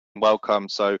Welcome.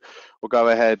 So we'll go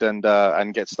ahead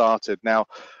and get started now.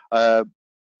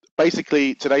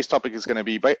 Basically, today's topic is going to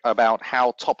be about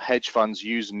how top hedge funds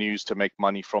use news to make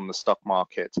money from the stock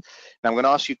market. Now, I'm going to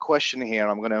ask you a question here,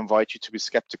 and I'm going to invite you to be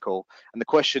skeptical. And the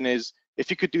question is, if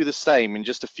you could do the same in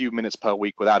just a few minutes per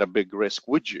week without a big risk,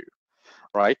 would you?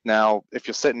 Right now, if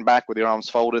you're sitting back with your arms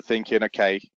folded thinking,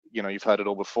 okay, you've heard it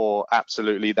all before,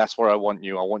 absolutely, that's where I want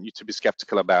you. I want you to be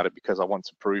skeptical about it because I want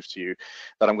to prove to you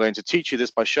that I'm going to teach you this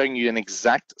by showing you an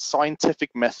exact scientific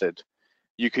method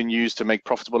you can use to make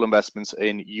profitable investments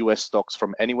in US stocks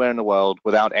from anywhere in the world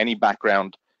without any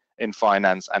background in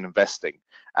finance and investing.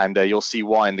 And you'll see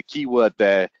why. And the key word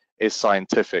there is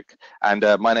scientific. And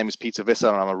my name is Peter Visser,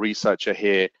 and I'm a researcher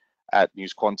here at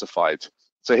News Quantified.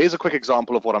 So here's a quick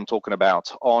example of what I'm talking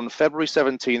about. On February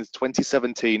 17th,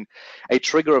 2017, a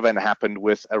trigger event happened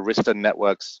with Arista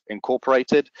Networks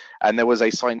Incorporated, and there was a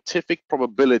scientific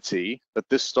probability that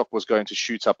this stock was going to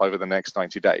shoot up over the next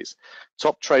 90 days.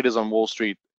 Top traders on Wall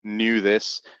Street knew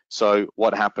this, so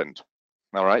what happened?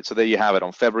 All right, so there you have it.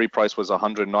 On February, price was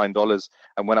 $109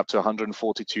 and went up to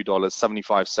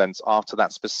 $142.75 after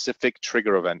that specific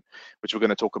trigger event, which we're going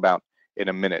to talk about in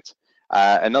a minute.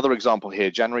 Another example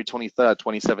here, January 23rd,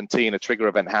 2017, a trigger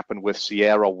event happened with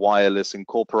Sierra Wireless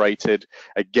Incorporated.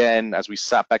 Again, as we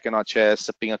sat back in our chairs,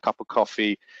 sipping a cup of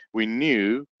coffee, we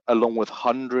knew, along with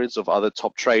hundreds of other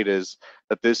top traders,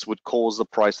 that this would cause the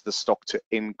price of the stock to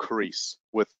increase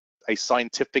with a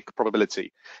scientific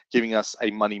probability, giving us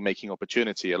a money-making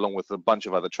opportunity along with a bunch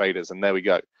of other traders. And there we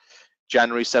go.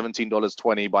 January,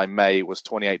 $17.20. By May, it was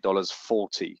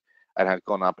 $28.40. And had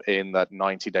gone up in that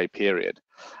 90-day period.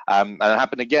 And it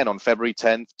happened again on February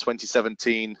 10th,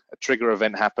 2017. A trigger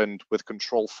event happened with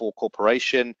Control 4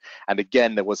 Corporation. And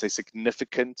again, there was a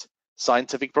significant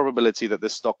scientific probability that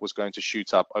this stock was going to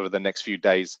shoot up over the next few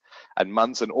days and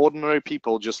months. And ordinary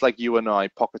people, just like you and I,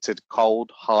 pocketed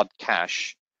cold, hard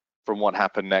cash from what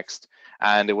happened next.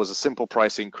 And it was a simple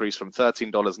price increase from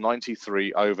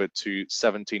 $13.93 over to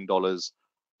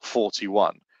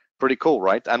 $17.41. Pretty cool,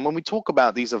 right? And when we talk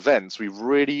about these events, we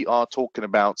really are talking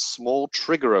about small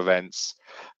trigger events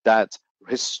that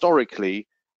historically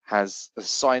has a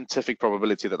scientific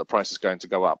probability that the price is going to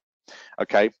go up.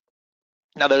 Okay.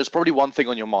 Now, there's probably one thing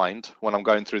on your mind when I'm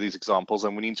going through these examples,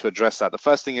 and we need to address that. The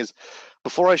first thing is,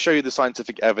 before I show you the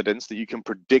scientific evidence that you can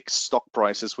predict stock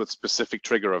prices with specific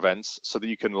trigger events so that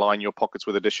you can line your pockets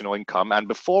with additional income, and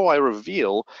before I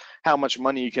reveal how much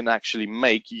money you can actually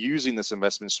make using this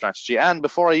investment strategy, and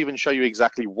before I even show you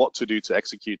exactly what to do to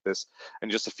execute this in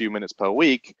just a few minutes per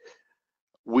week,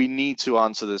 we need to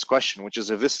answer this question, which is,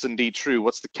 if this is indeed true,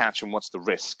 what's the catch and what's the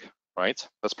risk? Right?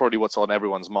 That's probably what's on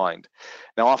everyone's mind.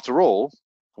 Now, after all,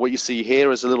 what you see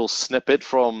here is a little snippet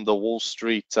from the Wall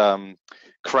Street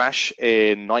crash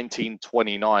in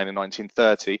 1929 and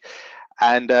 1930.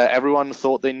 And everyone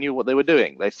thought they knew what they were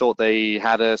doing. They thought they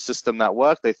had a system that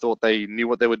worked. They thought they knew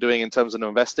what they were doing in terms of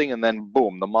investing. And then,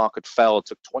 boom, the market fell. It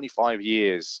took 25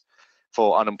 years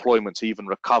for unemployment to even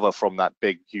recover from that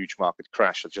big, huge market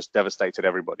crash that just devastated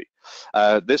everybody.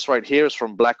 This right here is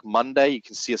from Black Monday. You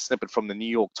can see a snippet from the New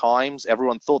York Times.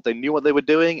 Everyone thought they knew what they were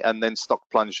doing, and then stock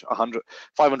plunged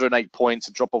 508 points,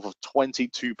 a drop off of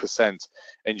 22%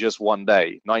 in just one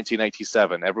day.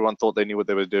 1987, everyone thought they knew what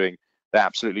they were doing. They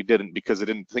absolutely didn't, because they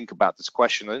didn't think about this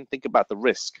question. They didn't think about the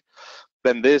risk.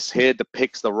 Then this here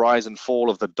depicts the rise and fall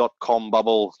of the dot-com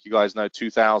bubble. You guys know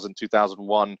 2000,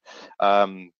 2001.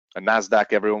 And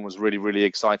NASDAQ, everyone was really, really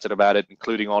excited about it,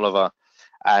 including Oliver,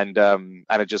 and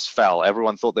it just fell.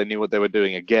 Everyone thought they knew what they were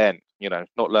doing again,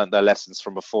 not learned their lessons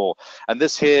from before. And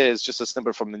this here is just a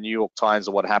snippet from the New York Times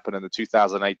of what happened in the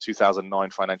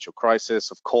 2008-2009 financial crisis.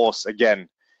 Of course, again,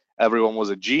 everyone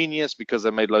was a genius because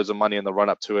they made loads of money in the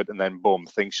run-up to it, and then boom,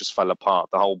 things just fell apart.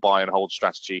 The whole buy and hold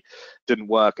strategy didn't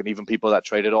work, and even people that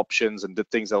traded options and did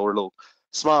things that were a little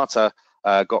smarter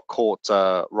got caught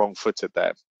wrong-footed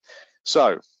there.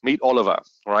 So meet Oliver,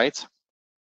 right?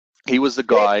 He was the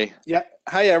guy. Yeah.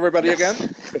 Hi, everybody, again.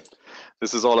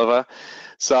 This is Oliver.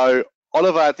 So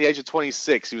Oliver, at the age of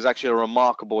 26, he was actually a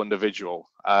remarkable individual.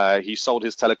 He sold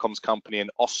his telecoms company in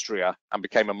Austria and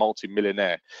became a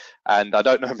multi-millionaire. And I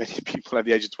don't know many people at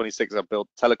the age of 26 that built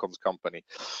a telecoms company.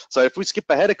 So if we skip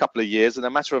ahead a couple of years, in a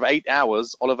matter of 8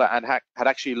 hours, Oliver had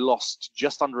actually lost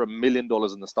just under $1 million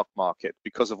in the stock market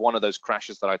because of one of those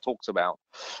crashes that I talked about.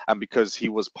 And because he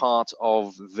was part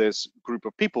of this group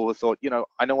of people who thought,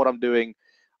 I know what I'm doing.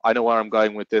 I know where I'm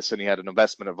going with this. And he had an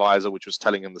investment advisor which was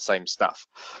telling him the same stuff.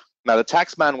 Now, the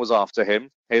tax man was after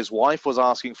him. His wife was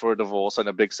asking for a divorce and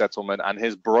a big settlement, and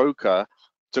his broker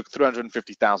took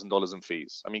 $350,000 in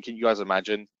fees. I mean, can you guys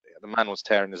imagine? The man was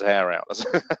tearing his hair out,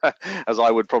 as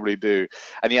I would probably do.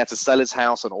 And he had to sell his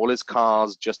house and all his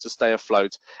cars just to stay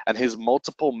afloat. And his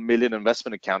multiple million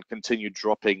investment account continued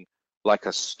dropping like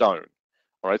a stone.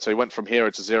 All right, so he went from hero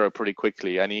to zero pretty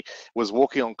quickly, and he was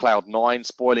walking on cloud 9,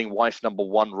 spoiling wife number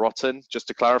 1 rotten. Just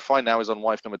to clarify, now he's on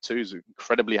wife number 2. He's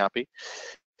incredibly happy.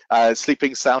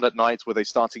 Sleeping sound at night with a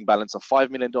starting balance of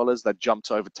 $5 million that jumped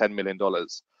to over $10 million.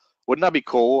 Wouldn't that be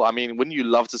cool? I mean, wouldn't you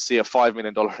love to see a $5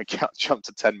 million account jump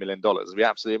to $10 million? It'd be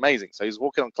absolutely amazing. So he's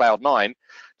walking on cloud 9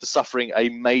 to suffering a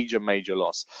major, major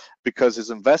loss because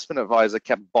his investment advisor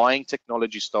kept buying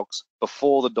technology stocks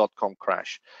before the dot-com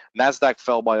crash. NASDAQ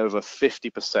fell by over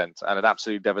 50%, and it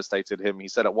absolutely devastated him. He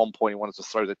said at one point he wanted to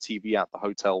throw the TV out the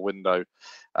hotel window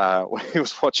when he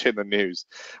was watching the news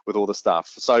with all the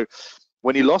stuff. So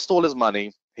when he lost all his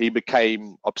money, he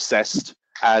became obsessed,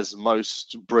 as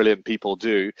most brilliant people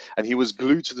do, and he was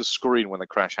glued to the screen when the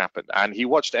crash happened. And he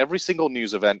watched every single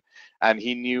news event, and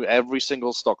he knew every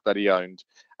single stock that he owned,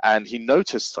 and he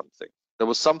noticed something. There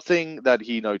was something that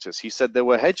he noticed. He said there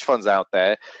were hedge funds out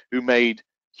there who made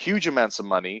huge amounts of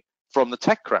money from the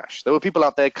tech crash. There were people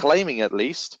out there claiming, at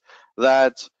least,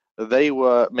 that they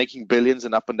were making billions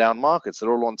in up and down markets.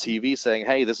 They're all on TV saying,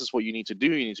 hey, this is what you need to do.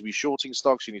 You need to be shorting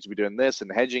stocks. You need to be doing this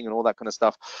and hedging and all that kind of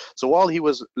stuff. So while he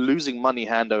was losing money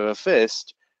hand over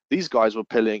fist, these guys were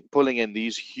pulling in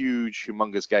these huge,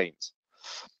 humongous gains.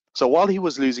 So while he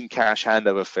was losing cash hand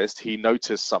over fist, he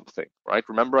noticed something, right?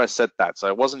 Remember I said that. So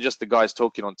it wasn't just the guys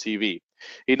talking on TV.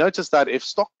 He noticed that if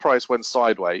stock price went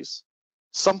sideways,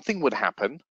 something would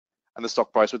happen and the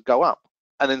stock price would go up.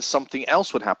 And then something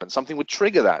else would happen. Something would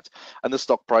trigger that, and the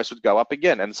stock price would go up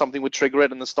again. And something would trigger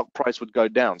it, and the stock price would go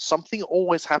down. Something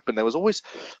always happened. There was always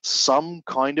some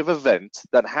kind of event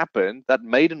that happened that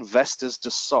made investors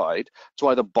decide to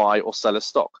either buy or sell a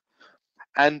stock.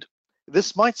 And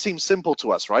this might seem simple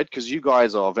to us, right? Because you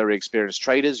guys are very experienced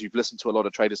traders. You've listened to a lot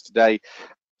of traders today.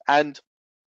 And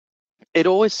it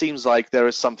always seems like there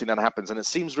is something that happens, and it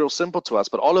seems real simple to us.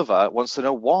 But Oliver wants to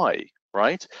know why.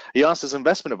 Right? He asked his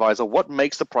investment advisor, what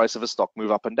makes the price of a stock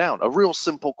move up and down? A real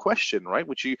simple question, right?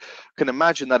 Which you can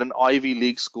imagine that an Ivy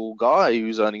League school guy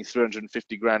who's earning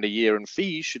 350 grand a year in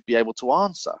fees should be able to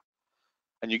answer.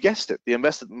 And you guessed it, the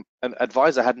investment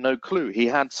advisor had no clue. He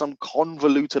had some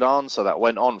convoluted answer that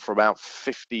went on for about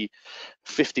 50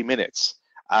 minutes.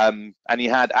 And he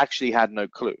actually had no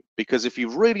clue. Because if you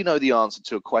really know the answer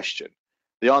to a question,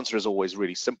 the answer is always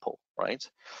really simple, right?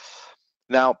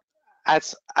 Now,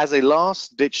 as a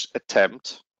last-ditch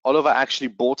attempt, Oliver actually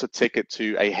bought a ticket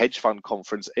to a hedge fund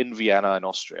conference in Vienna in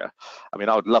Austria. I mean,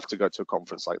 I would love to go to a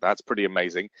conference like that. It's pretty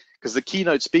amazing because the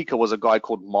keynote speaker was a guy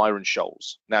called Myron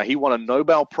Scholes. Now, he won a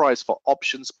Nobel Prize for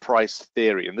options price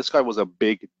theory, and this guy was a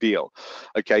big deal.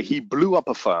 Okay, he blew up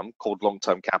a firm called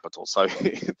Long-Term Capital. So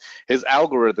his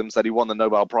algorithms that he won the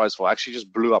Nobel Prize for actually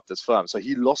just blew up this firm. So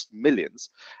he lost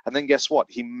millions, and then guess what?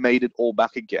 He made it all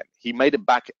back again. He made it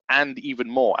back and even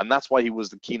more, and that's why he was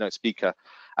the keynote speaker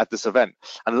at this event.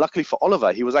 And luckily for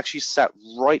Oliver, he was actually sat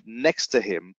right next to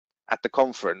him at the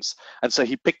conference. And so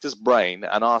he picked his brain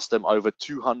and asked him over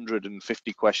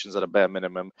 250 questions at a bare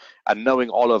minimum. And knowing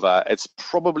Oliver, it's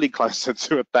probably closer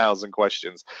to 1,000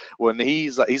 questions. When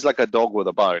he's like a dog with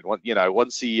a bone. You know,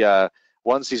 once he's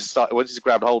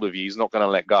grabbed hold of you, he's not going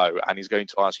to let go, and he's going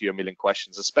to ask you a million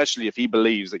questions, especially if he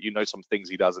believes that you know some things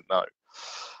he doesn't know.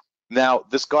 Now,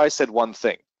 this guy said one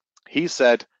thing. He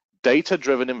said,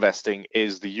 data-driven investing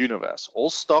is the universe. All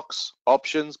stocks,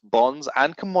 options, bonds,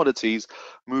 and commodities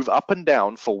move up and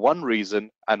down for one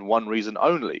reason and one reason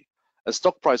only. A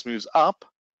stock price moves up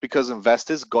because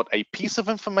investors got a piece of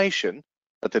information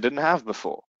that they didn't have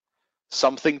before.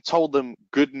 Something told them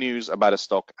good news about a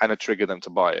stock and it triggered them to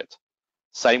buy it.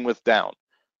 Same with down.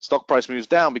 Stock price moves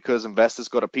down because investors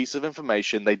got a piece of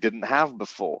information they didn't have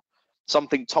before.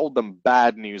 Something told them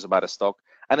bad news about a stock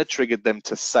and it triggered them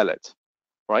to sell it.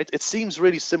 Right? It seems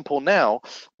really simple now,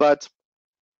 but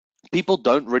people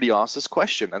don't really ask this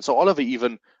question. And so Oliver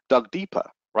even dug deeper,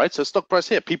 right? So stock price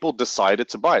here, people decided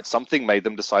to buy it. Something made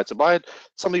them decide to buy it.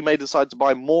 Somebody may decide to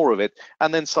buy more of it.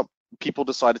 And then some people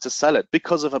decided to sell it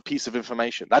because of a piece of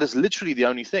information. That is literally the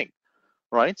only thing,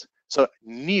 right? So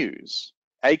news,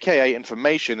 AKA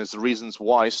information, is the reasons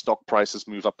why stock prices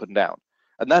move up and down.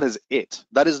 And that is it.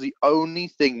 That is the only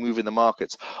thing moving the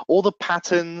markets. All the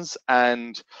patterns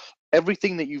and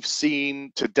everything that you've seen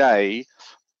today,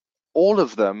 all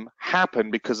of them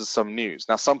happen because of some news.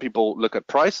 Now, some people look at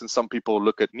price and some people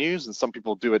look at news and some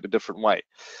people do it a different way,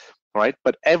 right?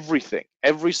 But everything,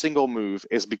 every single move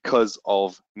is because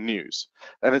of news.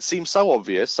 And it seems so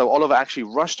obvious. So Oliver actually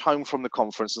rushed home from the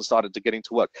conference and started getting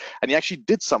to work. And he actually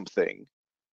did something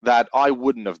that I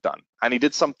wouldn't have done. And he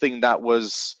did something that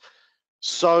was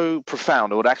so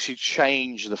profound, it would actually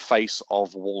change the face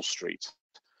of Wall Street.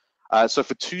 So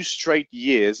for 2 straight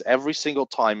years, every single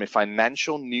time a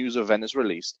financial news event is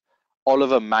released,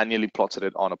 Oliver manually plotted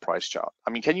it on a price chart.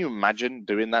 I mean, can you imagine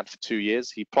doing that for 2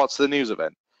 years? He plots the news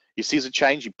event. He sees a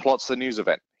change, he plots the news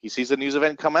event. He sees the news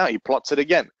event come out, he plots it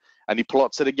again. And he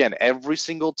plots it again every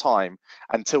single time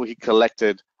until he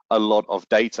collected a lot of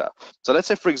data. So let's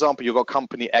say, for example, you've got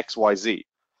company XYZ.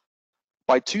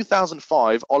 By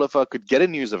 2005, Oliver could get a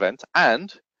news event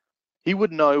and he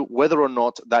would know whether or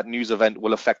not that news event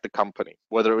will affect the company,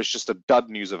 whether it was just a dud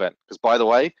news event. Because by the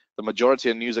way, the majority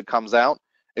of news that comes out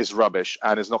is rubbish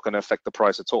and is not going to affect the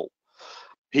price at all.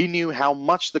 He knew how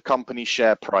much the company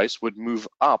share price would move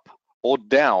up or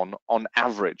down on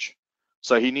average.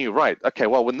 So he knew, right, okay,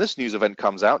 well, when this news event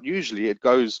comes out, usually it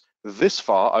goes this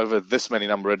far over this many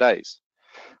number of days.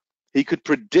 He could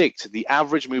predict the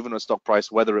average movement of stock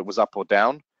price, whether it was up or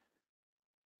down.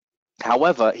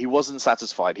 However, he wasn't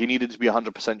satisfied. He needed to be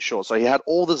 100% sure. So he had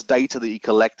all this data that he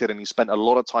collected and he spent a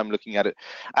lot of time looking at it.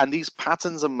 And these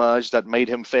patterns emerged that made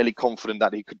him fairly confident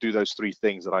that he could do those 3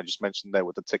 things that I just mentioned there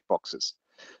with the tick boxes,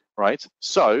 right?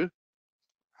 So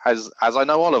as I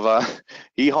know Oliver,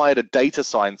 he hired a data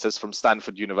scientist from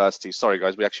Stanford University. Sorry,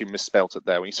 guys, we actually misspelled it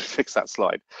there. We need to fix that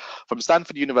slide. From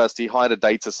Stanford University, he hired a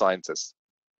data scientist.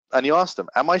 And he asked him,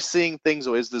 am I seeing things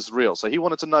or is this real? So he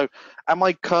wanted to know, am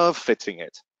I curve fitting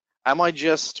it? Am I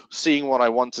just seeing what I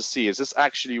want to see? Is this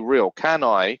actually real? Can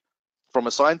I, from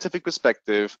a scientific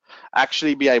perspective,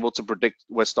 actually be able to predict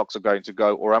where stocks are going to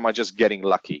go, or am I just getting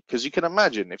lucky? Because you can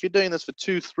imagine, if you're doing this for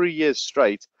 2-3 years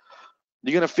straight,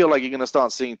 you're going to feel like you're going to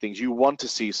start seeing things. You want to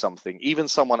see something, even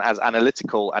someone as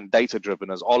analytical and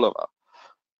data-driven as Oliver,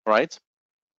 right?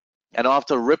 And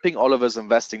after ripping Oliver's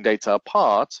investing data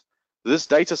apart, this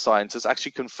data scientist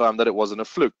actually confirmed that it wasn't a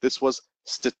fluke. This was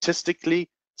statistically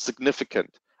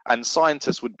significant, and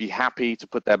scientists would be happy to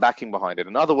put their backing behind it.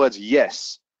 In other words,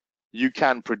 yes, you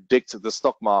can predict the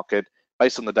stock market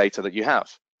based on the data that you have.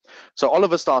 So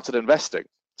Oliver started investing.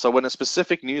 So when a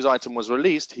specific news item was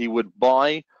released, he would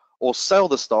buy or sell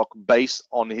the stock based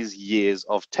on his years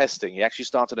of testing. He actually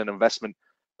started an investment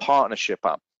partnership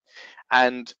up.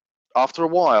 And after a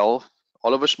while,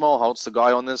 Oliver Schmalholz, the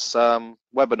guy on this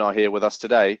webinar here with us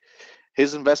today,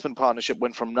 his investment partnership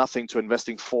went from nothing to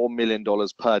investing $4 million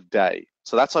per day.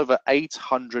 So that's over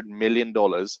 $800 million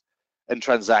in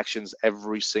transactions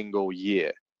every single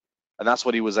year. And that's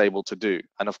what he was able to do.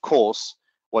 And of course,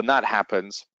 when that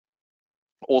happens,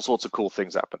 all sorts of cool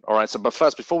things happen. All right, so but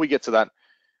first, before we get to that,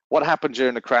 what happened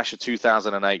during the crash of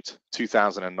 2008,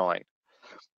 2009?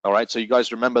 All right, so you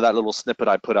guys remember that little snippet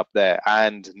I put up there,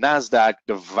 and NASDAQ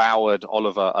devoured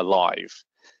Oliver alive.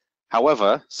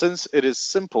 However, since it is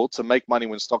simple to make money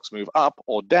when stocks move up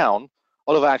or down,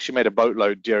 Oliver actually made a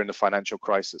boatload during the financial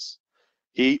crisis.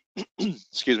 He,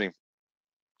 excuse me,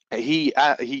 he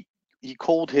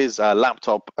called his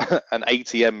laptop an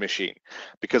ATM machine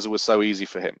because it was so easy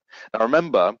for him. Now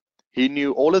remember, he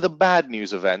knew all of the bad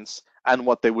news events and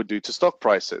what they would do to stock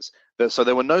prices. So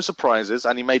there were no surprises,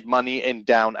 and he made money in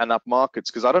down and up markets.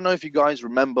 Because I don't know if you guys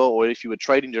remember, or if you were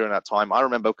trading during that time, I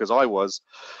remember because I was,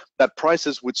 that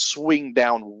prices would swing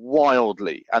down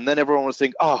wildly. And then everyone would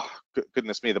think, oh,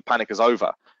 goodness me, the panic is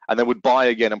over. And they would buy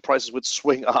again and prices would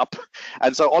swing up.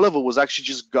 And so Oliver was actually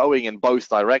just going in both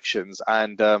directions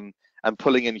and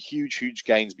pulling in huge, huge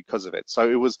gains because of it. So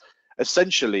it was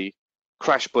essentially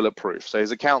crash bulletproof. So his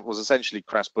account was essentially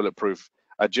crash bulletproof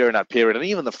during that period. And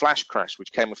even the flash crash,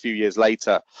 which came a few years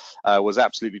later, was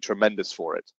absolutely tremendous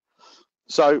for it.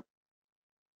 So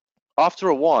after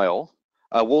a while,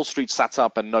 Wall Street sat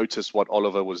up and noticed what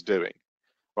Oliver was doing.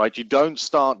 Right? You don't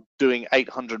start doing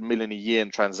 800 million a year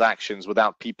in transactions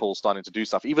without people starting to do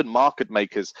stuff. Even market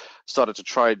makers started to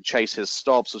try and chase his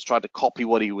stops, was trying to copy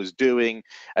what he was doing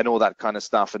and all that kind of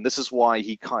stuff. And this is why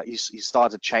he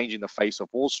started changing the face of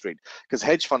Wall Street, because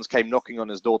hedge funds came knocking on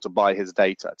his door to buy his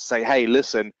data, to say, hey,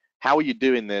 listen, how are you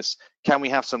doing this? Can we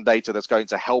have some data that's going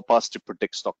to help us to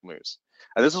predict stock moves?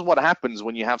 And this is what happens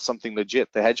when you have something legit.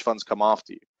 The hedge funds come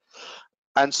after you.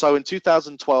 And so in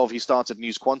 2012, he started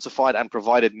News Quantified and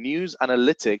provided news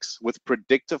analytics with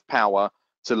predictive power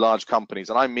to large companies.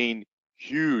 And I mean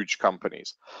huge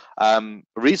companies.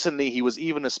 Recently, he was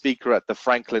even a speaker at the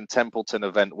Franklin Templeton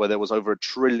event where there was over $1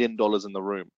 trillion in the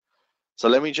room. So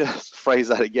let me just phrase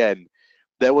that again.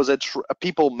 There was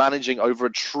people managing over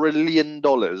 $1 trillion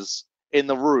in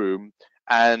the room,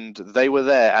 and they were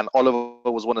there, and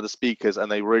Oliver was one of the speakers, and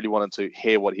they really wanted to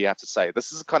hear what he had to say.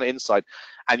 This is the kind of insight,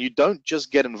 and you don't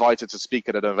just get invited to speak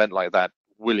at an event like that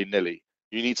willy-nilly.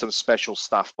 You need some special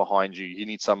stuff behind you. You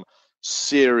need some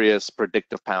serious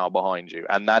predictive power behind you.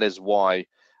 And that is why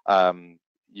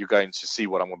you're going to see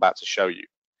what I'm about to show you.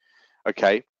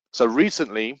 Okay, so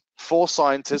recently, 4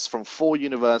 scientists from 4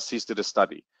 universities did a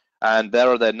study. And there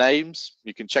are their names.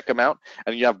 You can check them out.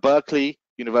 And you have Berkeley,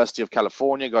 University of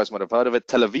California, you guys might have heard of it,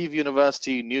 Tel Aviv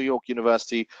University, New York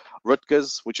University,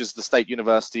 Rutgers, which is the State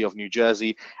University of New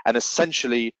Jersey. And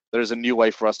essentially, there is a new way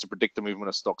for us to predict the movement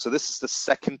of stocks. So this is the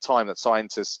second time that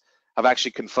scientists have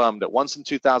actually confirmed it, once in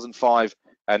 2005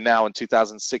 and now in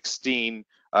 2016,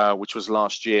 which was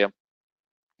last year.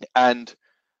 And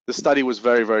the study was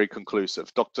very, very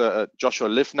conclusive. Dr. Joshua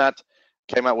Livnat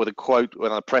came out with a quote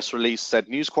when a press release said,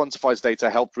 News Quantified's data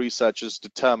helped researchers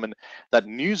determine that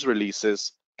news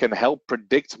releases can help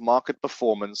predict market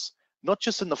performance, not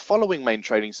just in the following main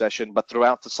trading session, but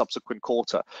throughout the subsequent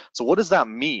quarter. So what does that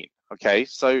mean? Okay,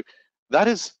 so that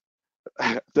is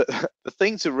the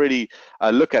thing to really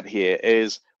look at here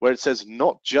is where it says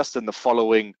not just in the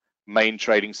following main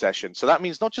trading session. So that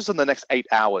means not just in the next 8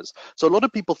 hours. So a lot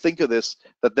of people think of this,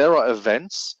 that there are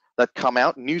events that come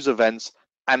out, news events,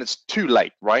 and it's too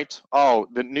late, right? Oh,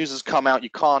 the news has come out, you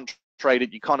can't trade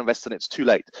it, you can't invest in it, it's too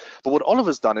late. But what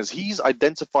Oliver's done is he's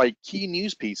identified key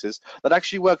news pieces that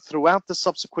actually work throughout the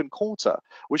subsequent quarter,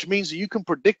 which means you can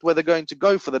predict where they're going to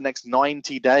go for the next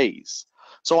 90 days.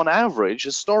 So on average,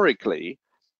 historically,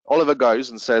 Oliver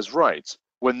goes and says, right,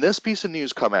 when this piece of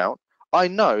news come out, I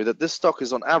know that this stock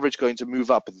is on average going to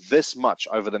move up this much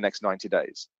over the next 90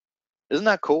 days. Isn't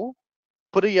that cool?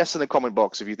 Put a yes in the comment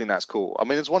box if you think that's cool. I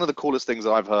mean, it's one of the coolest things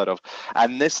that I've heard of.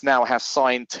 And this now has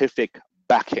scientific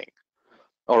backing.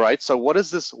 All right, so what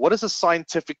is this? What is a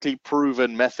scientifically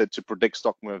proven method to predict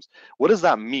stock moves? What does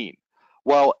that mean?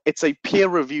 Well, it's a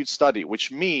peer-reviewed study,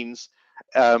 which means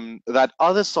that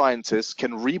other scientists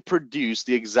can reproduce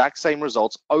the exact same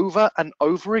results over and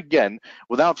over again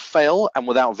without fail and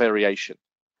without variation.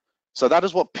 So that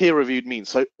is what peer-reviewed means.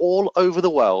 So all over the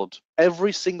world,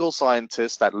 every single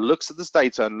scientist that looks at this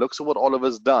data and looks at what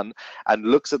Oliver's done and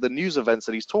looks at the news events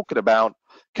that he's talking about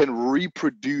can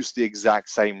reproduce the exact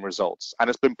same results. And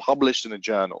it's been published in a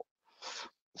journal.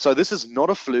 So this is not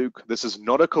a fluke, this is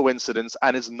not a coincidence,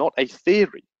 and it's not a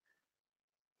theory.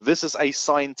 This is a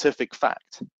scientific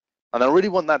fact. And I really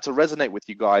want that to resonate with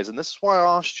you guys. And this is why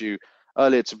I asked you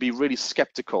earlier to be really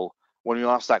skeptical when you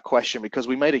asked that question, because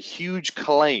we made a huge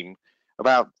claim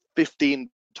about 15,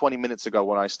 20 minutes ago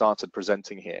when I started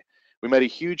presenting here. We made a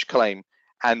huge claim,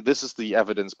 and this is the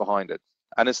evidence behind it.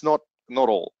 And it's not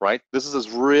all, right? This is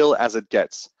as real as it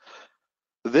gets.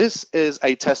 This is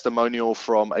a testimonial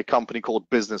from a company called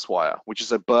Business Wire, which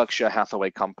is a Berkshire Hathaway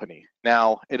company.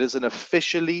 Now, it is an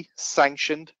officially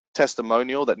sanctioned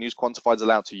testimonial that News Quantified is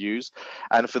allowed to use.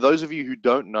 And for those of you who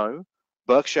don't know,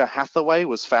 Berkshire Hathaway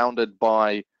was founded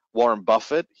by Warren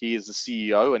Buffett. He is the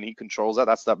CEO and he controls that.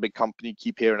 That's that big company you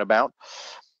keep hearing about.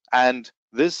 And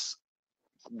this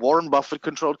Warren Buffett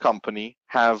controlled company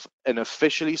have an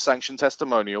officially sanctioned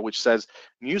testimonial which says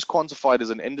News Quantified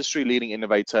is an industry leading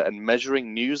innovator in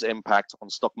measuring news impact on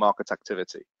stock market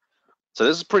activity. So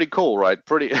this is pretty cool, right?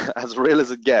 Pretty as real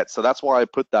as it gets. So that's why I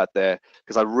put that there,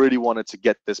 because I really wanted to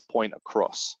get this point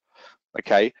across.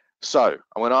 Okay, so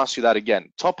I'm going to ask you that again.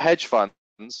 Top hedge funds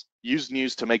use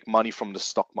news to make money from the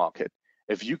stock market.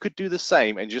 If you could do the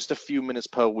same in just a few minutes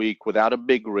per week without a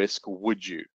big risk, would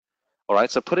you? All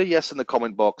right, so put a yes in the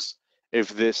comment box if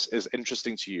this is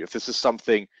interesting to you, if this is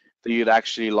something that you'd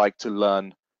actually like to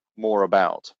learn more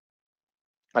about.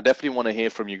 I definitely want to hear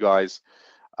from you guys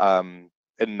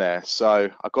in there. So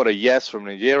I got a yes from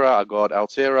Nadira, I got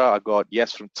Altira, I got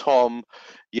yes from Tom,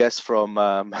 yes from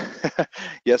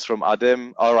yes from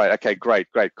Adim. All right, okay, great,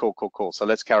 cool. So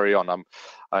let's carry on.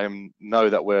 I know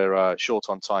that we're short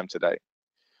on time today.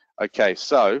 Okay,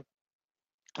 so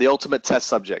the ultimate test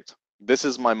subject. This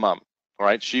is my mum. All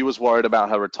right, she was worried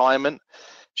about her retirement.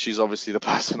 She's obviously the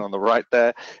person on the right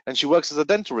there, and she works as a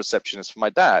dental receptionist for my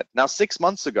dad. Now, 6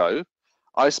 months ago,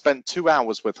 I spent 2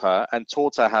 hours with her and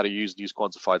taught her how to use News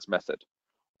Quantified's method.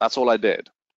 That's all I did.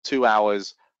 2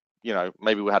 hours, you know,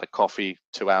 maybe we had a coffee,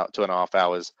 2.5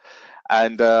 hours.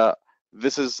 And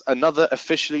this is another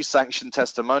officially sanctioned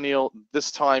testimonial,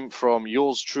 this time from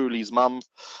yours truly's mum,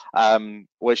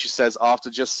 where she says, after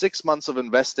just 6 months of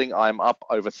investing, I'm up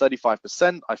over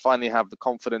 35%. I finally have the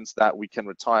confidence that we can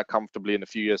retire comfortably in a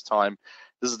few years' time.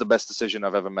 This is the best decision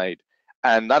I've ever made.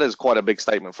 And that is quite a big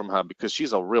statement from her, because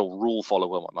she's a real rule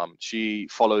follower, my mum. She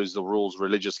follows the rules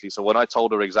religiously. So when I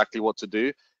told her exactly what to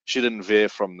do, she didn't veer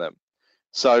from them.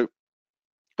 So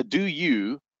do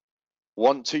you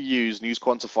want to use News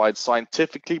Quantified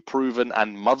scientifically proven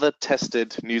and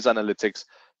mother-tested news analytics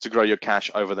to grow your cash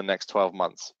over the next 12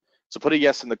 months? So put a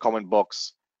yes in the comment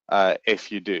box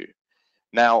if you do.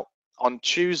 Now, on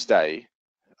Tuesday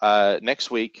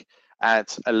next week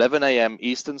at 11 a.m.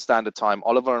 Eastern Standard Time,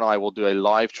 Oliver and I will do a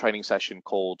live training session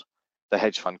called the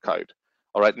Hedge Fund Code.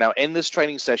 All right, now in this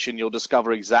training session, you'll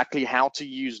discover exactly how to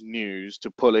use news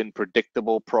to pull in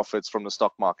predictable profits from the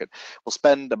stock market. We'll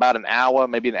spend about an hour,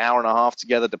 maybe an hour and a half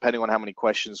together, depending on how many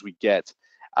questions we get,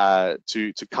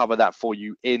 to cover that for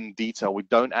you in detail. We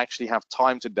don't actually have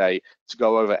time today to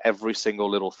go over every single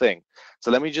little thing.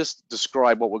 So let me just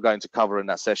describe what we're going to cover in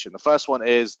that session. The first one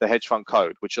is the hedge fund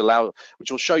code, which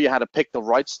will show you how to pick the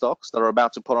right stocks that are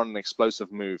about to put on an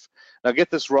explosive move. Now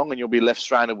get this wrong and you'll be left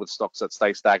stranded with stocks that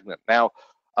stay stagnant. Now,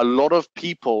 a lot of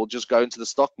people just go into the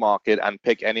stock market and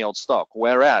pick any old stock,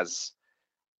 whereas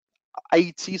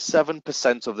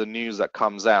 87% of the news that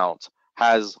comes out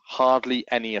has hardly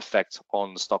any effect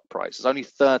on the stock price. It's only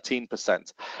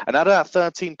 13%. And out of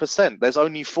that 13%, there's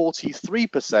only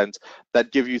 43%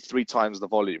 that give you 3 times the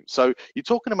volume. So you're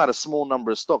talking about a small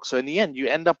number of stocks. So in the end, you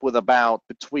end up with about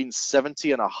between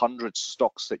 70 and 100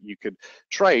 stocks that you could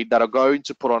trade that are going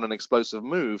to put on an explosive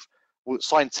move,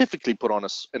 scientifically put on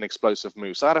an explosive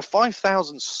move. So out of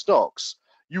 5,000 stocks,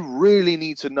 you really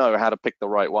need to know how to pick the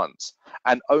right ones,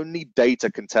 and only data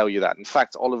can tell you that. In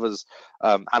fact, Oliver's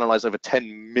analyzed over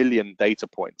 10 million data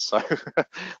points, so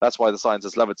that's why the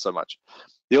scientists love it so much.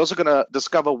 They're also going to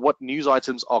discover what news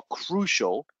items are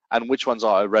crucial and which ones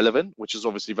are irrelevant, which is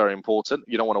obviously very important.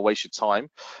 You don't want to waste your time.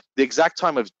 The exact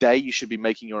time of day you should be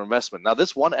making your investment. Now,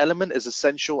 this one element is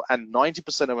essential, and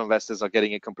 90% of investors are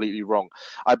getting it completely wrong.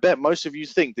 I bet most of you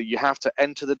think that you have to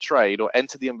enter the trade or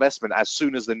enter the investment as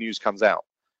soon as the news comes out.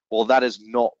 Well, that is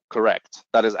not correct.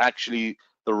 That is actually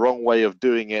the wrong way of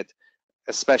doing it,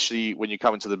 especially when you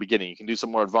come into the beginning. You can do some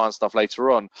more advanced stuff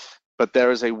later on, but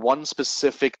there is a one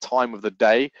specific time of the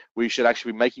day where you should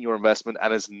actually be making your investment,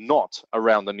 and is not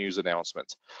around the news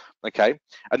announcement. Okay,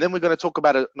 and then we're going to talk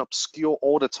about an obscure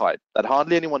order type that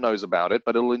hardly anyone knows about it,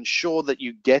 but it will ensure that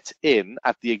you get in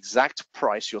at the exact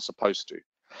price you're supposed to.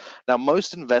 Now,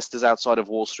 most investors outside of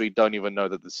Wall Street don't even know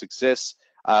that this exists,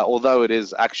 although it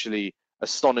is actually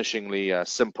astonishingly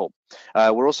simple.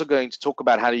 We're also going to talk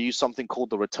about how to use something called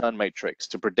the return matrix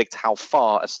to predict how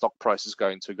far a stock price is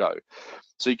going to go.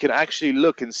 So you can actually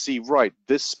look and see, right,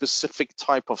 this specific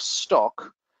type of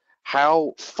stock,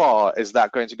 how far is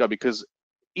that going to go? Because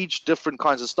each different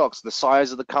kinds of stocks, the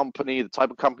size of the company, the type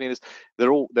of company it is,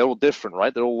 they're all different,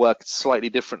 right? They all work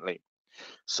slightly differently.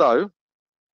 So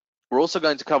we're also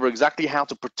going to cover exactly how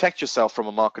to protect yourself from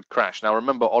a market crash. Now,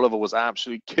 remember, Oliver was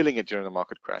absolutely killing it during the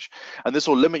market crash. And this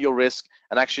will limit your risk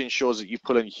and actually ensures that you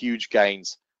pull in huge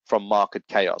gains from market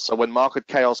chaos. So when market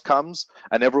chaos comes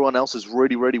and everyone else is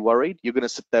really, really worried, you're going to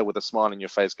sit there with a smile on your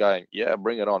face going, yeah,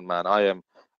 bring it on, man. I am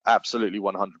absolutely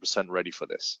 100% ready for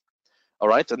this. All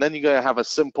right. And then you're going to have a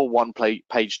simple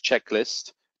one-page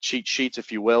checklist, cheat sheet,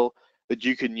 if you will, that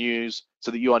you can use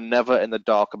so that you are never in the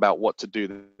dark about what to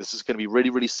do. This is going to be really,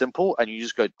 really simple, and you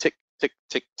just go tick, tick,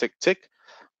 tick, tick, tick,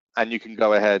 and you can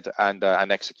go ahead and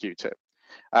execute it.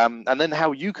 And then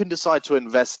how you can decide to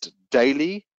invest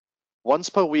daily, once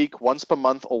per week, once per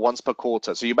month, or once per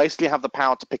quarter. So you basically have the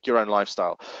power to pick your own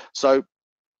lifestyle. So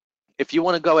if you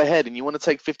want to go ahead and you want to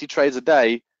take 50 trades a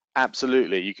day,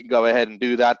 absolutely, you can go ahead and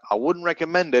do that. I wouldn't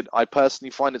recommend it. I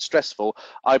personally find it stressful.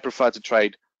 I prefer to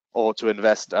trade or to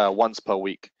invest once per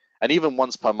week, and even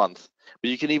once per month.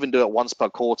 But you can even do it once per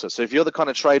quarter. So if you're the kind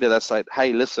of trader that's like,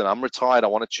 hey, listen, I'm retired, I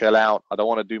want to chill out, I don't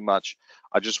want to do much,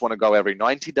 I just want to go every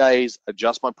 90 days,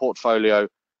 adjust my portfolio,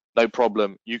 no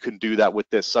problem, you can do that with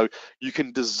this. So you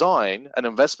can design an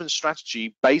investment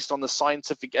strategy based on the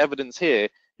scientific evidence here.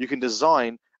 You can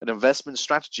design an investment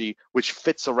strategy which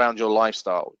fits around your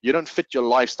lifestyle. You don't fit your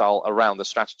lifestyle around the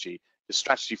strategy. The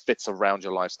strategy fits around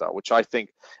your lifestyle, which I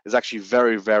think is actually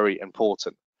very, very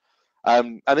important.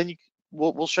 And then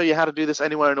we'll show you how to do this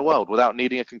anywhere in the world without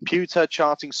needing a computer,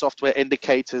 charting software,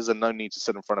 indicators, and no need to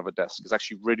sit in front of a desk. It's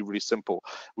actually really, really simple.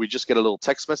 We just get a little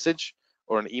text message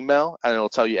or an email, and it'll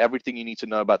tell you everything you need to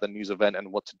know about the news event and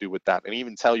what to do with that, and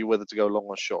even tell you whether to go long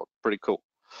or short. Pretty cool.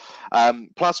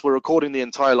 Plus, we're recording the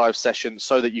entire live session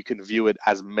so that you can view it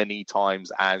as many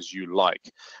times as you like.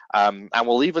 And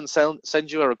we'll even send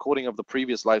you a recording of the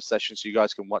previous live session so you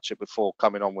guys can watch it before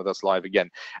coming on with us live again.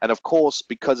 And of course,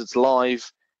 because it's live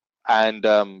and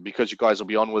because you guys will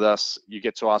be on with us, you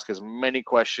get to ask as many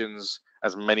questions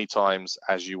as many times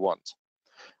as you want.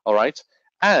 All right.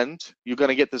 And you're going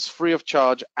to get this free of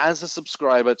charge as a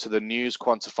subscriber to the News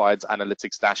Quantifieds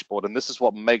Analytics dashboard. And this is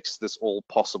what makes this all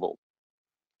possible.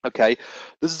 Okay,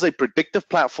 this is a predictive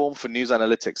platform for news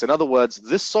analytics. In other words,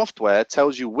 this software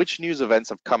tells you which news events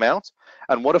have come out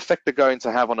and what effect they're going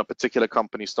to have on a particular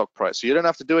company stock price. So you don't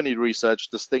have to do any research.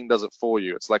 This thing does it for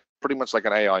you. It's like pretty much like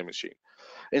an AI machine.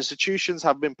 Institutions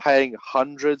have been paying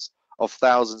hundreds of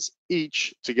thousands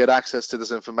each to get access to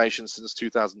this information since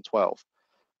 2012.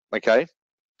 Okay.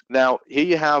 Now, here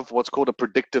you have what's called a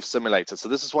predictive simulator. So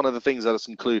this is one of the things that is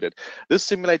included. This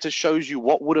simulator shows you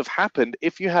what would have happened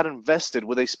if you had invested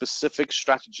with a specific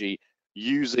strategy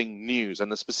using news and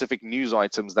the specific news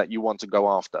items that you want to go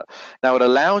after. Now, it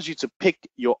allows you to pick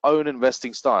your own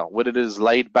investing style, whether it is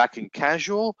laid back and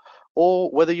casual or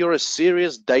whether you're a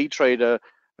serious day trader.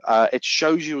 It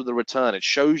shows you the return. It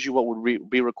shows you what would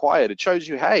be required. It shows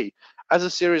you, hey, as a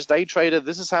serious day trader,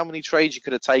 this is how many trades you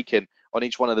could have taken on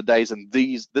each one of the days, and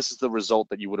this is the result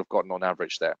that you would have gotten on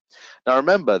average there. Now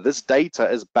remember, this data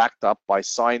is backed up by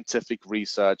scientific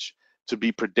research to be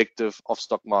predictive of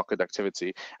stock market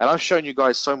activity. And I've shown you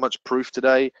guys so much proof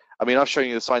today. I mean, I've shown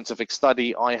you the scientific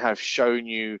study. I have shown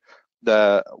you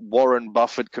the Warren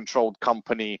Buffett controlled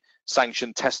company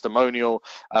sanctioned testimonial,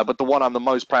 but the one I'm the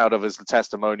most proud of is the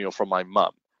testimonial from my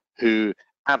mum, who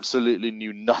absolutely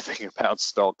knew nothing about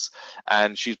stocks,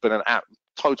 and she's been an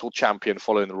total champion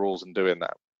following the rules and doing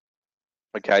that.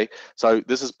 Okay, so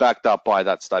this is backed up by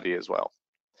that study as well,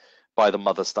 by the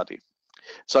mother study.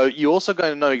 So you're also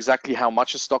going to know exactly how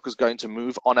much a stock is going to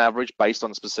move on average based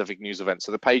on specific news events.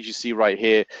 So the page you see right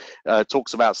here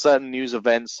talks about certain news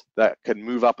events that can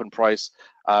move up in price,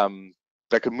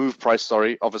 that can move price,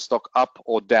 sorry, of a stock up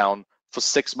or down for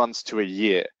 6 months to a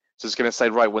year. So it's going to say,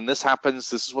 right, when this happens,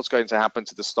 this is what's going to happen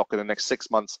to the stock in the next 6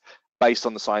 months based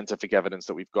on the scientific evidence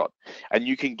that we've got. And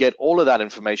you can get all of that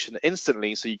information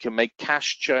instantly so you can make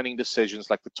cash churning decisions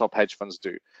like the top hedge funds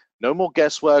do. No more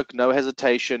guesswork, no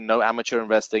hesitation, no amateur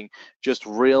investing, just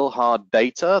real hard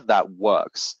data that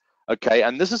works. Okay,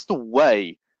 and this is the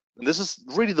way, and this is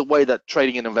really the way that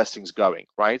trading and investing is going,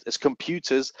 right? It's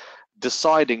computers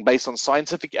deciding based on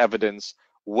scientific evidence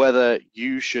whether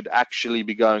you should actually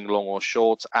be going long or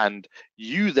short, and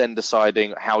you then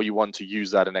deciding how you want to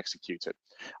use that and execute it.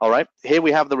 All right, here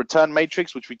we have the return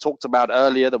matrix, which we talked about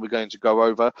earlier that we're going to go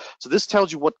over. So this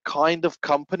tells you what kind of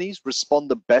companies respond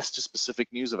the best to specific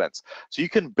news events. So you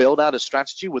can build out a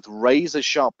strategy with razor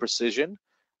sharp precision,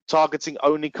 targeting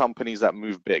only companies that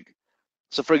move big.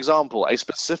 So for example, a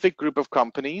specific group of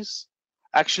companies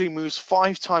actually moves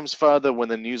 5 times further when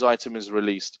the news item is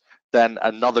released than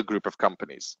another group of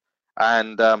companies.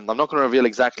 And I'm not going to reveal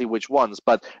exactly which ones,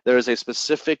 but there is a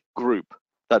specific group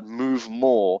that move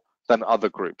more than other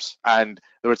groups, and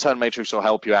the return matrix will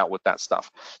help you out with that stuff.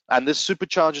 And this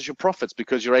supercharges your profits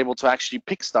because you're able to actually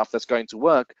pick stuff that's going to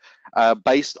work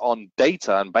based on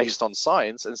data and based on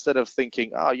science, instead of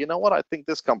thinking, oh, you know what, I think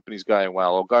this company's going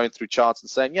well, or going through charts and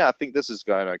saying, yeah, I think this is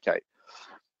going okay.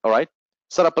 All right,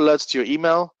 set up alerts to your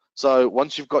email. So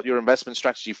once you've got your investment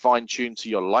strategy fine-tuned to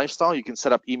your lifestyle, you can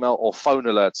set up email or phone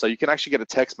alerts. So you can actually get a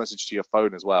text message to your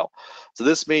phone as well. So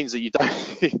this means that you don't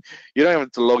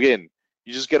have to log in.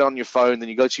 You just get on your phone, then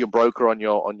you go to your broker on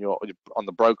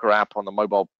the broker app on the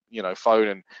mobile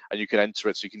phone, and you can enter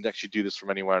it. So you can actually do this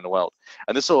from anywhere in the world.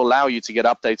 And this will allow you to get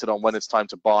updated on when it's time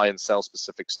to buy and sell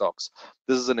specific stocks.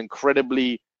 This is an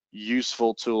incredibly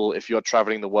useful tool if you're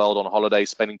traveling the world on holiday,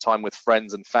 spending time with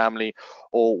friends and family,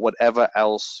 or whatever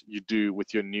else you do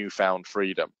with your newfound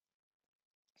freedom.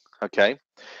 Okay,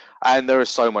 and there is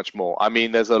so much more. I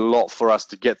mean, there's a lot for us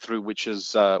to get through, which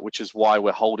is why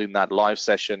we're holding that live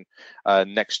session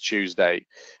next Tuesday.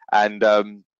 And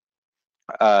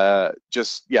so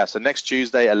next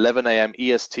Tuesday, 11 a.m.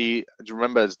 EST.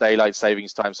 Remember, it's daylight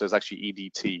savings time, so it's actually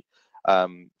EDT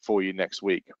for you next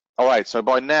week. All right, so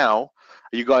by now,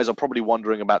 you guys are probably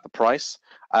wondering about the price.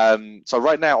 So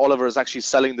right now, Oliver is actually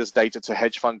selling this data to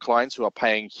hedge fund clients who are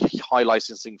paying high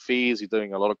licensing fees. He's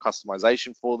doing a lot of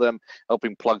customization for them,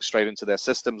 helping plug straight into their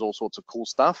systems, all sorts of cool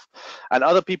stuff. And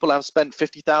other people have spent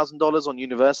 $50,000 on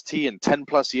university and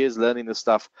 10+ years learning this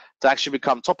stuff to actually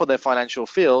become top of their financial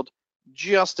field,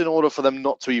 just in order for them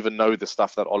not to even know the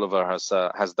stuff that Oliver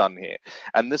has done here.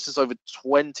 And this is over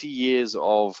 20 years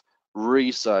of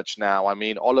research now. I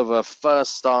mean, Oliver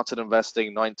first started investing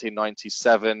in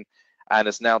 1997, and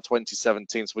it's now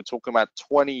 2017. So we're talking about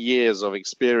 20 years of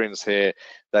experience here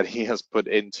that he has put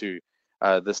into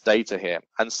this data here.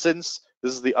 And since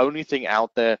this is the only thing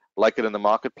out there like it in the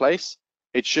marketplace,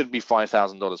 it should be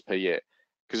 $5,000 per year,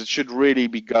 because it should really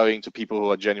be going to people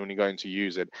who are genuinely going to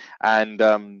use it. And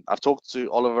I've talked to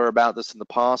Oliver about this in the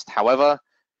past. However,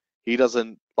 he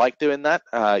doesn't like doing that.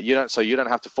 You don't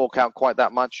have to fork out quite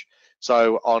that much.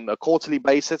 So on a quarterly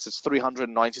basis, it's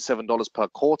 $397 per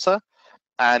quarter.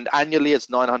 And annually it's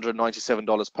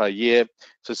 $997 per year.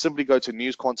 So simply go to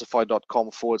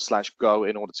newsquantify.com/go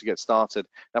in order to get started.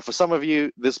 Now, for some of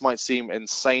you, this might seem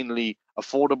insanely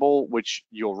affordable, which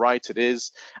you're right, it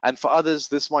is. And for others,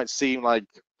 this might seem like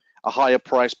a higher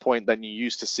price point than you're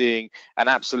used to seeing. And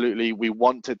absolutely, we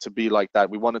want it to be like that.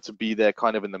 We want it to be there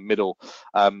kind of in the middle,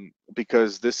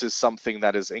 because this is something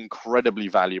that is incredibly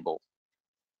valuable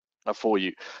for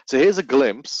you. So here's a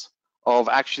glimpse of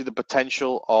actually the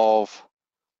potential of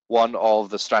one of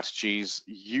the strategies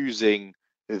using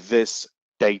this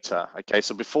data. Okay,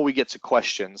 so before we get to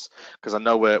questions, because I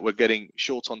know we're getting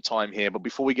short on time here, but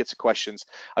before we get to questions,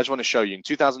 I just want to show you in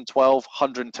 2012,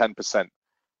 110%,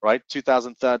 right?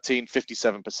 2013,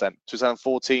 57%,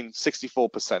 2014,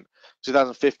 64%,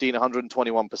 2015,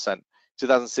 121%,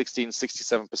 2016,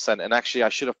 67%, and actually I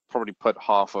should have probably put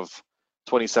half of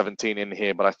 2017 in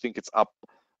here, but I think it's up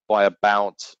by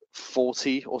about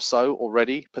 40 or so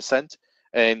already percent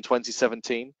in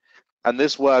 2017. And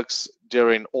this works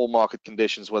during all market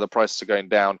conditions where the prices are going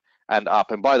down and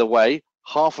up. And by the way,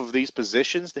 half of these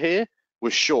positions here were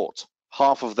short,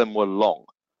 half of them were long.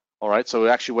 All right, so it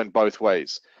actually went both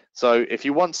ways. So if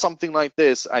you want something like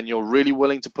this and you're really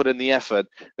willing to put in the effort,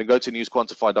 then go to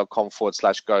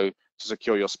newsquantify.com/go to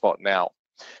secure your spot now.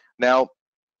 Now,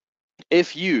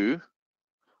 if you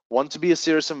want to be a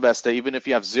serious investor, even if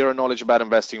you have zero knowledge about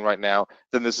investing right now,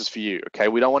 then this is for you. Okay,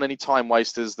 we don't want any time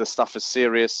wasters. The stuff is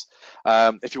serious.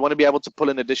 If you want to be able to pull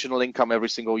in additional income every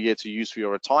single year to use for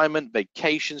your retirement,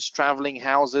 vacations, traveling,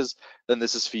 houses, then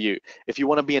this is for you. If you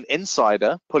want to be an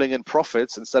insider pulling in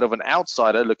profits instead of an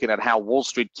outsider looking at how Wall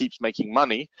Street keeps making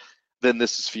money, then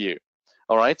this is for you.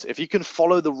 All right, if you can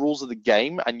follow the rules of the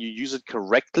game and you use it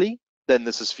correctly, then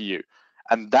this is for you.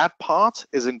 And that part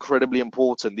is incredibly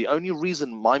important. The only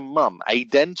reason my mum, a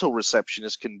dental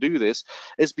receptionist, can do this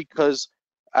is because,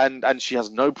 and she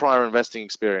has no prior investing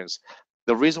experience.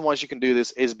 The reason why she can do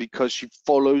this is because she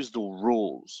follows the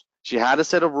rules. She had a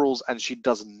set of rules and she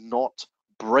does not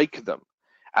break them.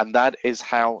 And that is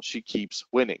how she keeps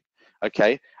winning.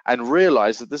 Okay, and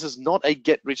realize that this is not a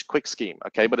get-rich-quick scheme,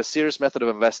 okay, but a serious method of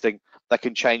investing that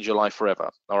can change your life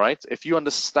forever. All right, if you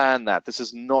understand that this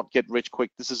is not get-rich-quick,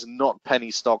 this is not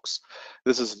penny stocks,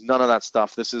 this is none of that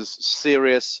stuff. This is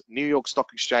serious New York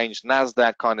Stock Exchange,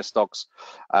 NASDAQ kind of stocks,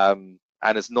 and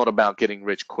it's not about getting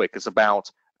rich quick. It's about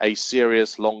a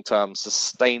serious, long-term,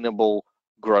 sustainable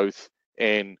growth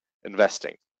in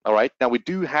investing. All right, now we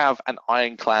do have an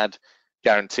ironclad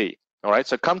guarantee. All right,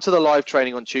 so come to the live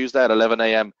training on Tuesday at 11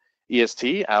 a.m.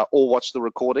 EST, or watch the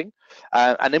recording,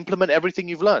 and implement everything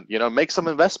you've learned. You know, make some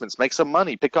investments, make some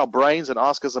money, pick our brains and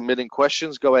ask us a million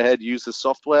questions. Go ahead, use the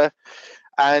software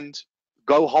and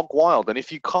go hog wild. And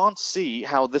if you can't see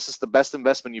how this is the best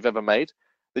investment you've ever made,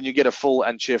 then you get a full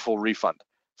and cheerful refund.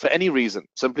 For any reason,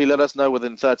 simply let us know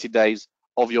within 30 days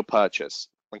of your purchase,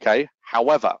 okay?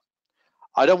 However,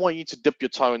 I don't want you to dip your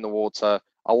toe in the water.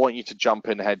 I want you to jump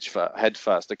in head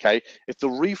first, okay? If the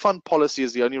refund policy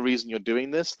is the only reason you're doing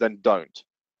this, then don't.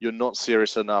 You're not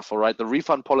serious enough, all right? The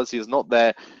refund policy is not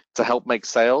there to help make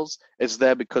sales. It's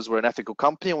there because we're an ethical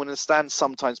company and we understand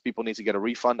sometimes people need to get a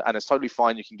refund, and it's totally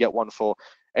fine. You can get one for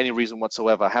any reason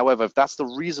whatsoever. However, if that's the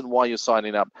reason why you're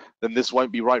signing up, then this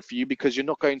won't be right for you because you're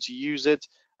not going to use it,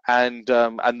 and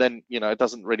then, you know, it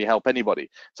doesn't really help anybody.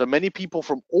 So many people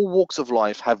from all walks of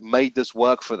life have made this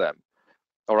work for them.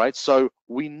 All right, so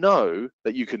we know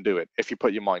that you can do it if you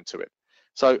put your mind to it.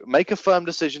 So make a firm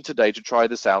decision today to try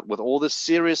this out with all the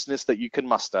seriousness that you can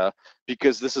muster,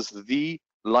 because this is the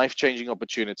life-changing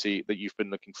opportunity that you've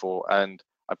been looking for, and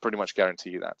I pretty much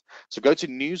guarantee you that. So go to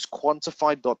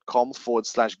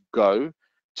newsquantify.com/go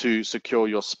to secure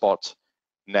your spot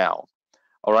now.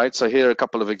 All right, so here are a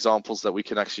couple of examples that we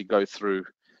can actually go through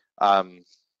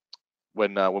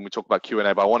when we talk about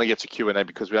Q&A, but I want to get to Q&A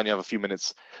because we only have a few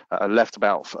minutes left,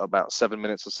 about 7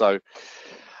 minutes or so.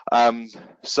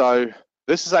 So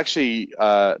this is actually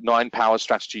 9 power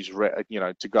strategies, you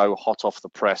know, to go hot off the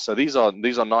press. So these are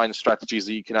 9 strategies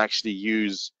that you can actually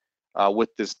use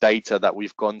with this data that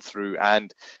we've gone through.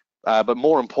 And but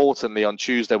more importantly, on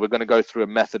Tuesday, we're going to go through a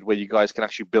method where you guys can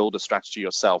actually build a strategy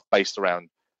yourself based around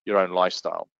your own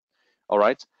lifestyle. All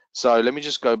right. So let me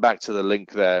just go back to the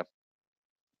link there.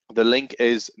 The link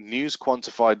is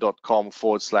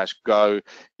newsquantify.com/go.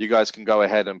 You guys can go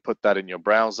ahead and put that in your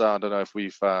browser. I don't know if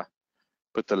we've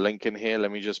put the link in here.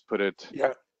 Let me just put it.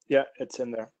 Yeah, it's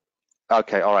in there.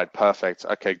 Okay, all right, perfect.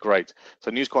 Okay, great.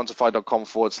 So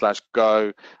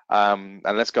newsquantify.com/go, and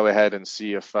let's go ahead and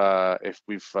see if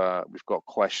we've got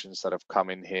questions that have come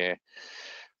in here.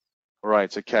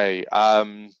 Right. Okay.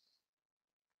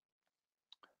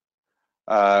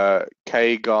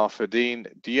 K. Garfadine,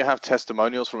 do you have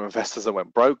testimonials from investors that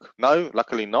went broke? No,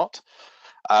 luckily not.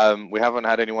 We haven't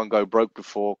had anyone go broke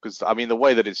before, because I mean the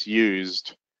way that it's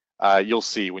used, you'll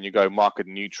see when you go market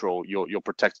neutral, you're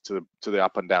protected to the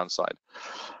up and down side.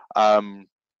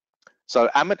 So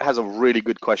Amit has a really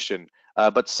good question.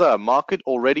 But sir, market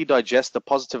already digests the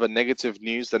positive and negative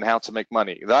news, then how to make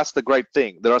money. That's the great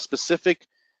thing. There are specific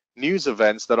news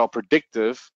events that are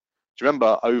predictive, do you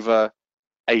remember, over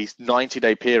a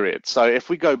 90-day period. So if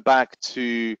we go back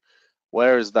to,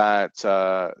 where is that,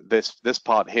 this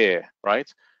part here,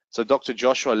 right? So Dr.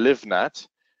 Joshua Livnat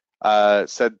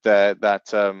said there that,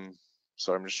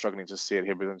 sorry, I'm just struggling to see it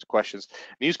here within the questions.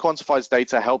 News quantifies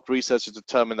data help researchers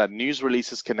determine that news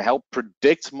releases can help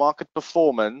predict market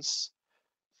performance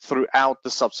throughout the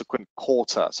subsequent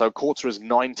quarter. So a quarter is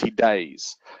 90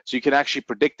 days. So you can actually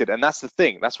predict it. And that's the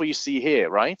thing. That's what you see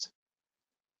here, right?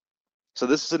 So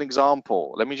this is an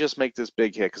example. Let me just make this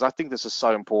big here, because I think this is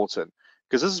so important.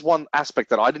 Because this is one aspect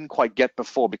that I didn't quite get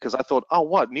before, because I thought, oh,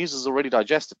 what? News is already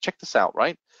digested. Check this out,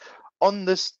 right? On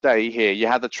this day here, you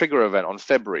had the trigger event on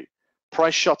February.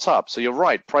 Price shot up. So you're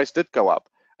right, price did go up.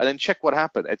 And then check what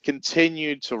happened. It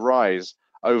continued to rise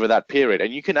over that period.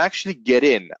 And you can actually get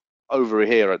in over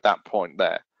here at that point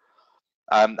there.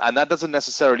 And that doesn't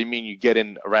necessarily mean you get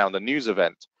in around a news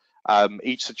event.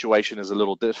 Each situation is a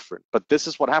little different. But this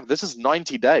is what happened. This is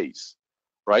 90 days,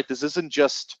 right? This isn't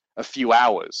just a few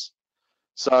hours.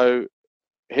 So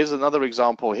here's another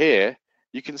example here.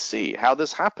 You can see how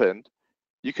this happened.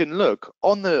 You can look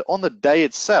on the day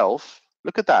itself.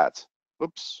 Look at that.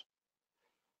 Oops.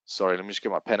 Sorry, let me just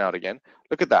get my pen out again.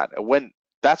 Look at that.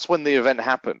 That's when the event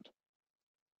happened.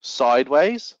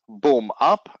 Sideways, boom,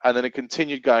 up, and then it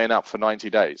continued going up for 90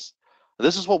 days.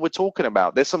 This is what we're talking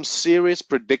about. There's some serious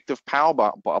predictive power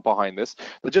behind this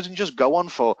that doesn't just go on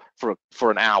for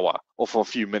an hour or for a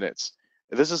few minutes.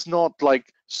 This is not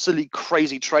like silly,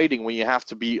 crazy trading where you have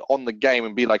to be on the game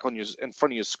and be like in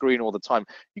front of your screen all the time.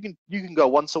 You can go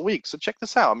once a week. So check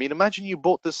this out. I mean, imagine you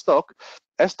bought this stock,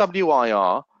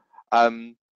 SWIR,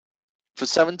 for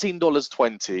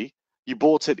 $17.20. You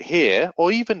bought it here,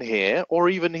 or even here, or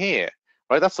even here.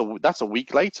 Right? That's a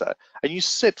week later, and you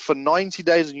sit for 90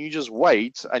 days and you just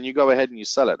wait and you go ahead and you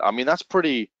sell it. I mean, that's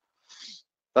pretty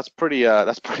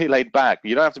laid back.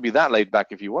 You don't have to be that laid back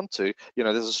if you want to. You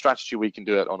know, there's a strategy we can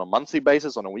do it on a monthly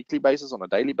basis, on a weekly basis, on a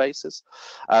daily basis.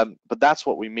 But that's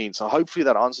what we mean. So hopefully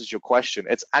that answers your question.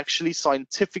 It's actually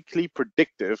scientifically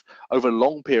predictive over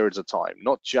long periods of time,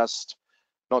 not just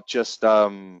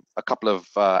a couple of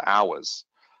hours.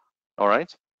 All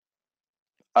right.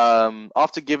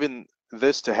 After giving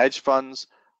this to hedge funds,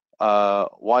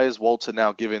 why is Walter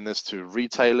now giving this to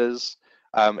retailers?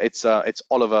 It's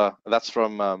Oliver. That's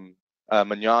from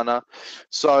Manana.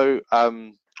 So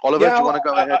Oliver, do you want to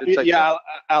go ahead and take that?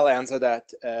 I'll answer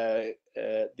that.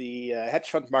 The hedge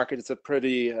fund market is a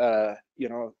pretty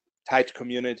tight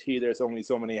community. There's only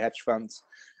so many hedge funds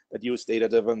that use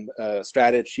data-driven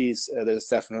strategies. There's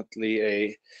definitely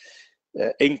a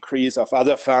increase of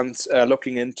other funds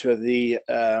looking into the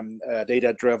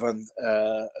data-driven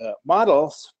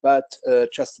models, but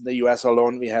just in the US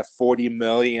alone, we have 40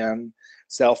 million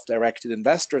self-directed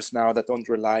investors now that don't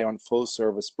rely on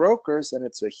full-service brokers, and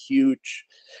it's a huge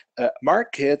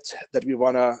market that we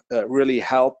want to really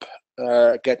help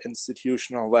get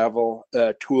institutional level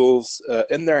tools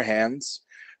in their hands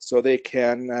so they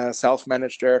can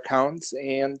self-manage their accounts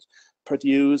and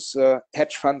produce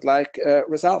hedge fund-like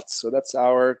results. So that's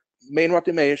our main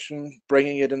motivation,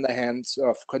 bringing it in the hands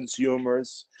of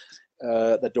consumers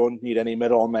that don't need any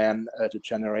middleman to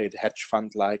generate hedge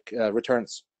fund-like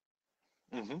returns.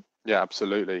 Mm-hmm. Yeah,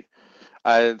 absolutely.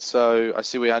 And so I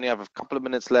see we only have a couple of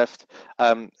minutes left.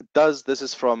 This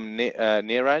is from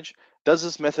Neeraj. Does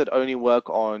this method only work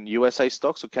on USA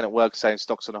stocks, or can it work, say, in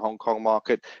stocks in the Hong Kong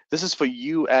market? This is for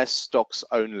US stocks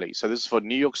only. So this is for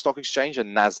New York Stock Exchange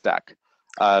and NASDAQ.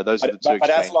 Those are the two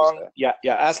exchanges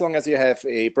as long as you have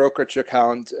a brokerage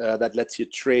account that lets you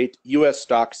trade US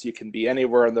stocks, you can be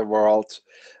anywhere in the world.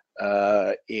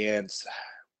 And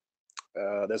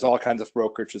there's all kinds of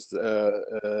brokerages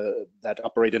that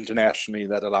operate internationally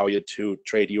that allow you to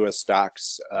trade US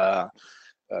stocks.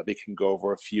 We can go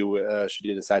over a few should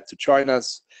you decide to join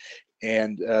us,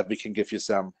 and we can give you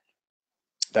some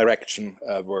direction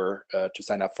where to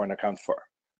sign up for an account for.